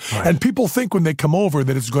screaming. Right. And people think when they come over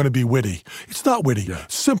that it's going to be witty. It's not witty. Yeah.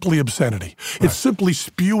 Simply obscenity. Right. It's simply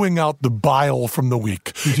spewing out the bile from the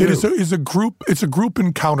week. It is a group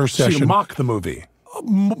encounter session. So you mock the movie.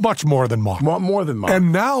 Much more than mock. More than mock.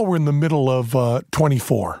 And now we're in the middle of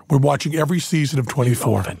 24. We're watching every season of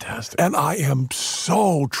 24. Oh, fantastic. And I am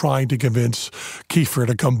so trying to convince Kiefer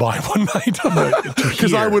to come by one night.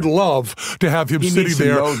 Because I would love to have him sitting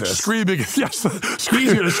there screaming. Yes. It's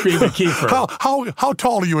easier to scream at Kiefer. How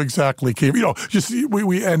tall are you exactly, Kiefer? You know, just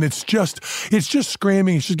and it's just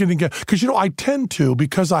screaming. It's just getting, because, I tend to,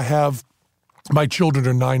 because I have, my children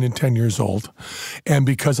are 9 and 10 years old, and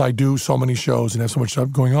because I do so many shows and have so much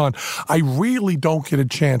stuff going on, I really don't get a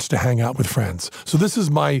chance to hang out with friends. So this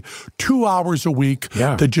is my 2 hours a week.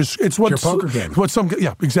 Yeah. That it's what your poker game.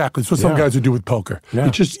 Exactly. It's what some guys would do with poker.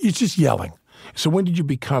 Yeah. It's just yelling. So when did you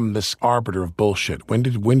become this arbiter of bullshit? When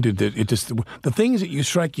did it just, the things that you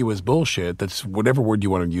strike you as bullshit, that's whatever word you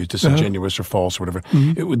want to use, disingenuous or false or whatever,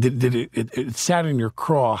 it sat in your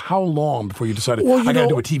craw how long before you decided, I got to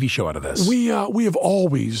do a TV show out of this? We have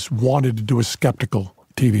always wanted to do a skeptical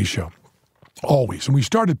TV show. Always. And we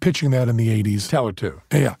started pitching that in the 80s. Tell her to.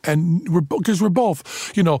 Yeah. And because we're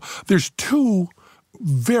both, there's two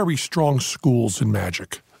very strong schools in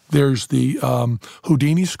magic. There's the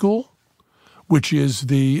Houdini school, which is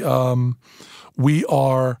the, we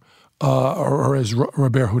are, or as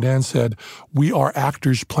Robert Houdin said, we are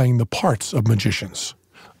actors playing the parts of magicians.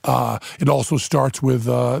 It also starts with,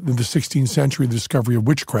 in the 16th century, the discovery of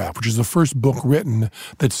witchcraft, which is the first book written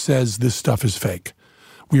that says this stuff is fake.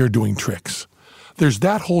 We are doing tricks. There's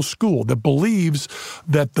that whole school that believes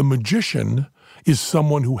that the magician is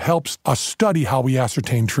someone who helps us study how we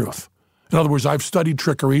ascertain truth. In other words, I've studied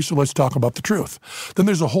trickery, so let's talk about the truth. Then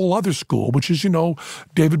there's a whole other school, which is,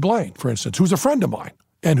 David Blaine, for instance, who's a friend of mine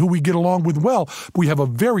and who we get along with well. We have a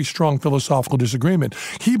very strong philosophical disagreement.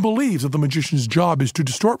 He believes that the magician's job is to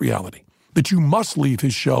distort reality, that you must leave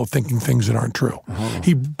his show thinking things that aren't true. Uh-huh.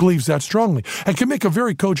 He believes that strongly and can make a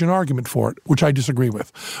very cogent argument for it, which I disagree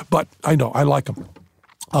with. But I know, I like him.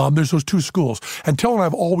 There's those two schools. And Tel and I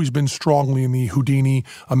have always been strongly in the Houdini,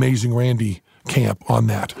 Amazing Randy camp on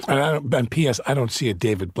that. And P.S., I don't see a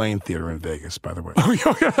David Blaine theater in Vegas, by the way.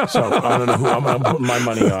 So I don't know who I'm putting my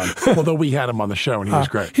money on. Although we had him on the show, and he was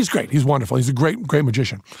great. He's great. He's wonderful. He's a great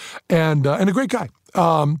magician and a great guy.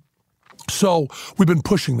 So we've been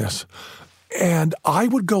pushing this. And I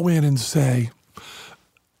would go in and say,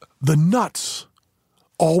 the nuts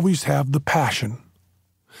always have the passion.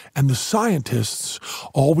 And the scientists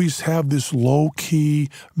always have this low-key,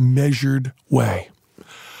 measured way.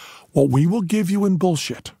 What we will give you in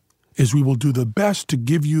bullshit is we will do the best to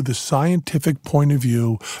give you the scientific point of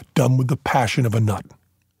view done with the passion of a nut.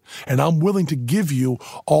 And I'm willing to give you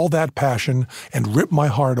all that passion and rip my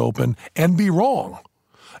heart open and be wrong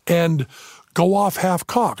and go off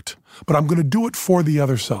half-cocked. But I'm going to do it for the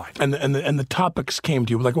other side. And the topics came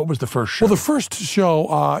to you. Like, what was the first show? Well, the first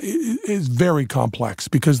show is very complex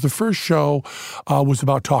because the first show was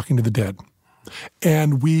about talking to the dead.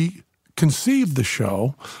 And we conceived the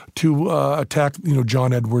show to attack,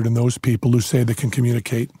 John Edward and those people who say they can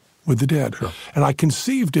communicate with the dead. Sure. And I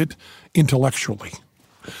conceived it intellectually.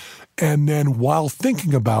 And then while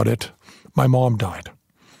thinking about it, my mom died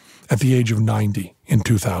at the age of 90 in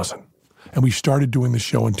 2000. And we started doing the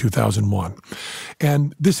show in 2001.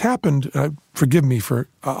 And this happened, forgive me for,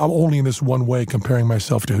 I'm only in this one way comparing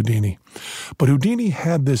myself to Houdini. But Houdini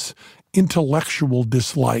had this intellectual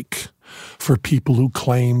dislike for people who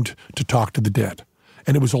claimed to talk to the dead.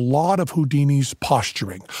 And it was a lot of Houdini's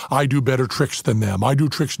posturing. I do better tricks than them. I do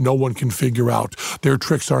tricks no one can figure out. Their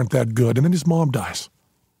tricks aren't that good. And then his mom dies.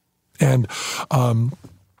 And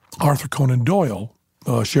Arthur Conan Doyle,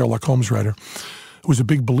 Sherlock Holmes writer, who was a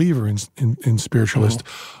big believer in spiritualist,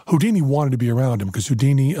 Houdini wanted to be around him because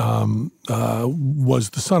Houdini was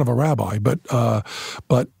the son of a rabbi, but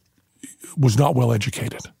was not well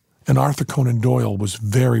educated. And Arthur Conan Doyle was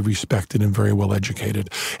very respected and very well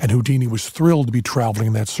educated. And Houdini was thrilled to be traveling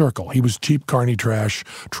in that circle. He was cheap carny trash,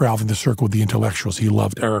 traveling the circle with the intellectuals. He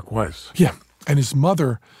loved it. Eric Weiss. Yeah. And his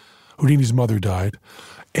mother, Houdini's mother died.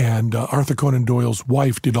 And Arthur Conan Doyle's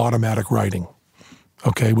wife did automatic writing,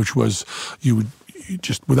 okay, which was you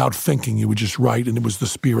just, without thinking, you would just write, and it was the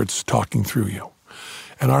spirits talking through you.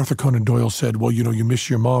 And Arthur Conan Doyle said, well, you know, you miss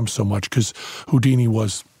your mom so much, because Houdini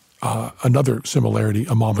was another similarity,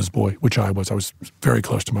 a mama's boy, which I was. I was very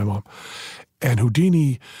close to my mom. And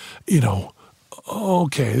Houdini, you know,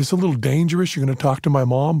 okay, it's a little dangerous. You're going to talk to my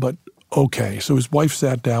mom, but okay. So his wife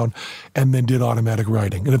sat down and then did automatic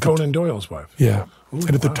writing. And Conan Doyle's wife? Yeah. Ooh,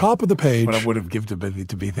 and at the top of the page... What I would have given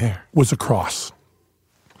to be there. ...was a cross.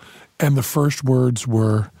 And the first words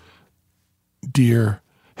were, Dear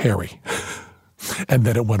Harry. And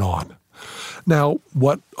then it went on. Now,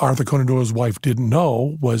 what Arthur Conan Doyle's wife didn't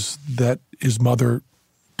know was that his mother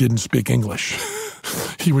didn't speak English.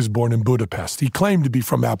 He was born in Budapest. He claimed to be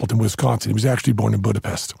from Appleton, Wisconsin. He was actually born in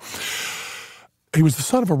Budapest. He was the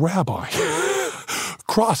son of a rabbi.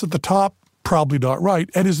 Cross at the top, probably not right.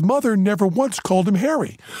 And his mother never once called him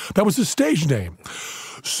Harry. That was his stage name.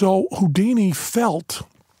 So Houdini felt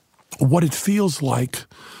what it feels like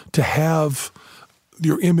to have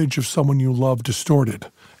your image of someone you love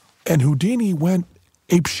distorted. And Houdini went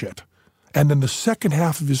apeshit. And then the second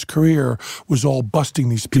half of his career was all busting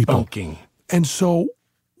these people. Debunking. And so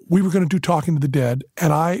we were going to do Talking to the Dead,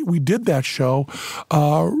 and we did that show,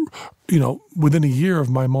 within a year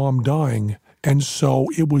of my mom dying. And so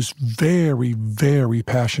it was very, very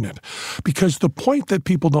passionate. Because the point that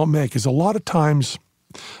people don't make is a lot of times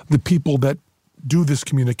the people that do this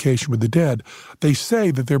communication with the dead, they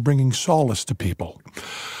say that they're bringing solace to people.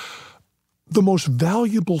 The most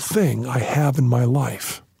valuable thing I have in my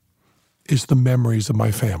life is the memories of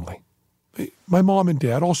my family. My mom and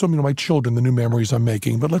dad, also my children, the new memories I'm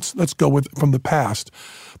making, but let's go with from the past,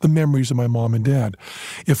 the memories of my mom and dad.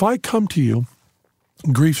 If I come to you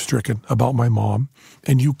grief-stricken about my mom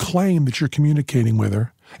and you claim that you're communicating with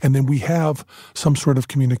her and then we have some sort of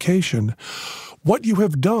communication, what you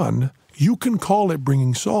have done, you can call it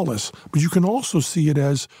bringing solace, but you can also see it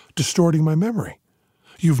as distorting my memory.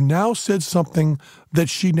 You've now said something that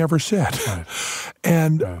she never said. Right.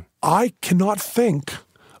 And right. I cannot think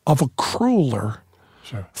of a crueler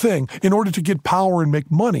thing. In order to get power and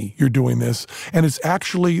make money, you're doing this. And it's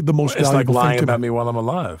actually the most valuable thing. It's like lying about me while I'm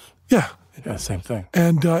alive. Yeah. Yeah, same thing.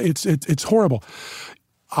 And it's horrible.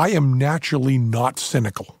 I am naturally not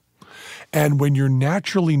cynical. And when you're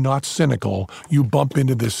naturally not cynical, you bump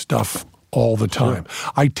into this stuff all the time.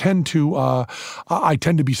 Sure. I tend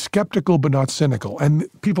to be skeptical but not cynical. And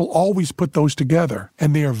people always put those together.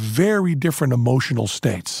 And they are very different emotional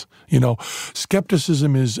states.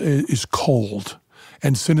 Skepticism is cold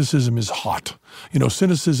and cynicism is hot.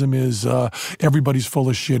 Cynicism is everybody's full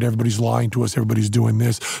of shit, everybody's lying to us, everybody's doing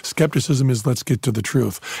this. Skepticism is let's get to the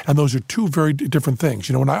truth. And those are two very different things.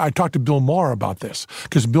 When I talked to Bill Maher about this,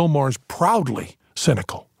 because Bill Maher is proudly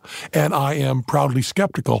cynical. And I am proudly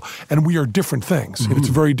skeptical, and we are different things. Mm-hmm. It's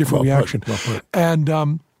a very different reaction.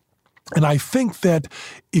 And I think that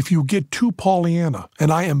if you get too Pollyanna,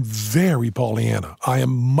 and I am very Pollyanna, I am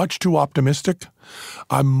much too optimistic,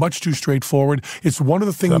 I'm much too straightforward. It's one of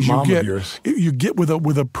the things you get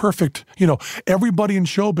with a perfect, everybody in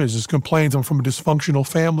show business complains I'm from a dysfunctional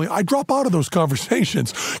family. I drop out of those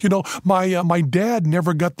conversations. My dad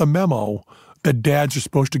never got the memo that dads are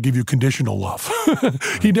supposed to give you conditional love.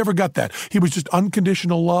 He never got that. He was just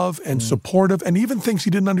unconditional love and supportive and even things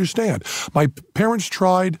he didn't understand. My parents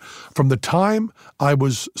tried from the time I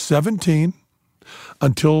was 17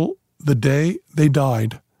 until the day they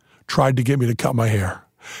died, tried to get me to cut my hair.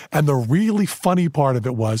 And the really funny part of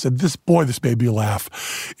it was, and this made me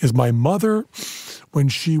laugh, is my mother, when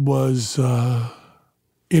she was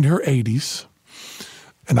in her 80s,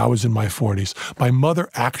 and I was in my 40s, my mother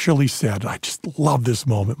actually said, I just love this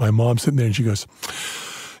moment, my mom's sitting there and she goes,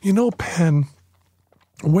 Penn,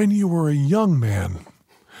 when you were a young man,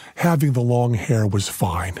 having the long hair was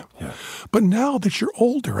fine. Yeah. But now that you're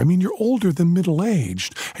older, I mean, you're older than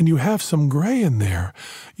middle-aged, and you have some gray in there,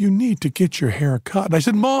 you need to get your hair cut. And I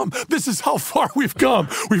said, Mom, this is how far we've come.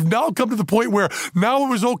 We've now come to the point where now it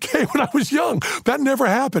was okay when I was young. That never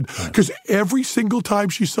happened. Because every single time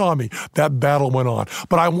she saw me, that battle went on.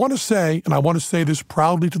 But I want to say, and I want to say this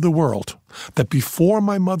proudly to the world, that before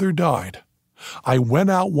my mother died, I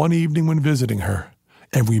went out one evening when visiting her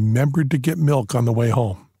and remembered to get milk on the way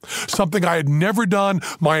home. Something I had never done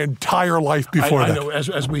my entire life before that. I know,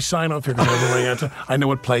 as we sign off here, I know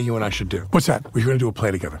what play you and I should do. What's that? We're going to do a play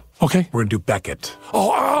together. Okay. We're going to do Beckett.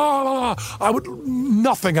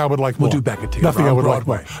 Nothing I would like more. We'll do Beckett together. Nothing I would like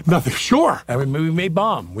Broadway. more. Nothing. Sure. I mean, we may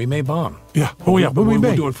bomb. Yeah. Oh, yeah. But we may.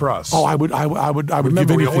 We'll do it for us. Oh, I would Remember, give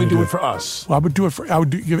anything. we only to do it for us. Well, I would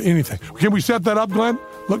give anything. Can we set that up, Glenn?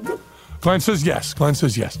 Look, Glenn says yes. Glenn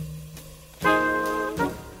says yes.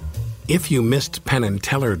 If you missed Penn and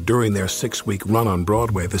Teller during their 6-week run on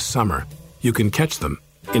Broadway this summer, you can catch them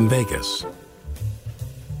in Vegas.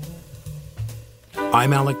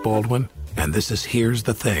 I'm Alec Baldwin, and this is Here's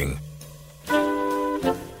the Thing.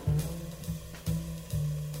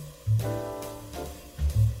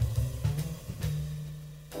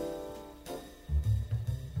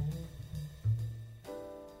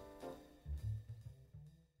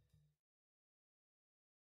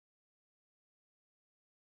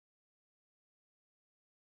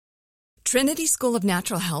 Trinity School of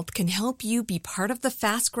Natural Health can help you be part of the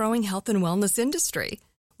fast-growing health and wellness industry.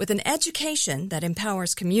 With an education that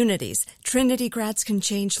empowers communities, Trinity grads can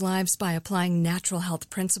change lives by applying natural health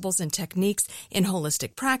principles and techniques in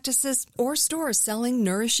holistic practices or stores selling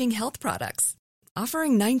nourishing health products.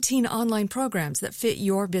 Offering 19 online programs that fit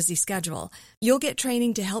your busy schedule, you'll get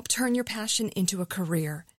training to help turn your passion into a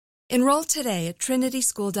career. Enroll today at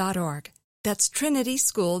trinityschool.org. That's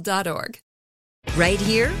trinityschool.org. Right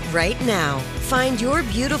here, right now. Find your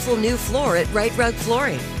beautiful new floor at Right Rug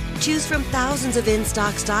Flooring. Choose from thousands of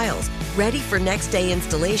in-stock styles, ready for next day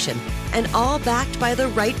installation, and all backed by the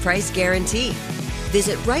right price guarantee.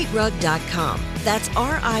 Visit rightrug.com. That's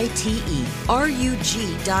RITERUG.com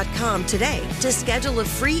today to schedule a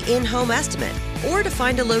free in-home estimate or to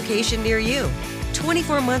find a location near you.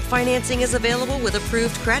 24-month financing is available with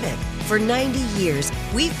approved credit. For 90 years,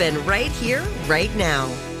 we've been right here, right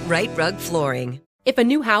now. Right Rug Flooring. If a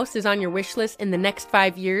new house is on your wish list in the next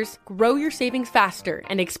 5 years, grow your savings faster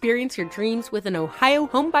and experience your dreams with an Ohio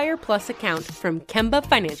Homebuyer Plus account from Kemba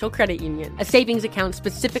Financial Credit Union. A savings account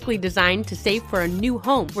specifically designed to save for a new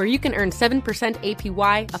home where you can earn 7%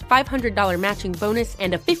 APY, a $500 matching bonus,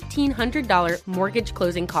 and a $1,500 mortgage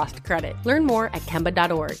closing cost credit. Learn more at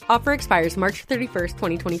Kemba.org. Offer expires March 31st,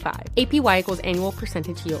 2025. APY equals annual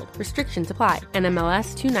percentage yield. Restrictions apply.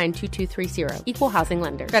 NMLS 292230. Equal housing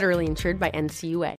lender. Federally insured by NCUA.